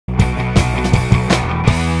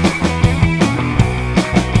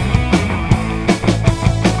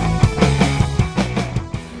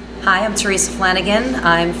I'm Teresa Flanagan.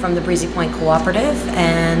 I'm from the Breezy Point Cooperative,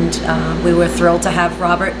 and we were thrilled to have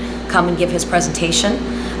Robert come and give his presentation.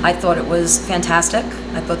 I thought it was fantastic.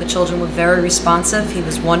 I thought the children were very responsive. He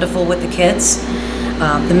was wonderful with the kids.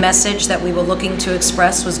 The message that we were looking to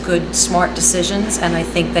express was good, smart decisions, and I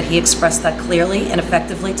think that he expressed that clearly and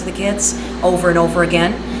effectively to the kids over and over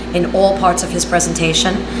again in all parts of his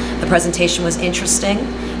presentation. The presentation was interesting.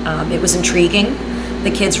 It was intriguing. The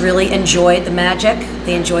kids really enjoyed the magic.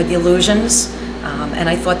 They enjoyed the illusions. And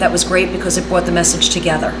I thought that was great because it brought the message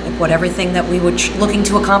together. It brought everything that we were looking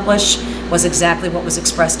to accomplish was exactly what was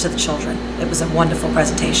expressed to the children. It was a wonderful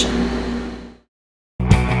presentation.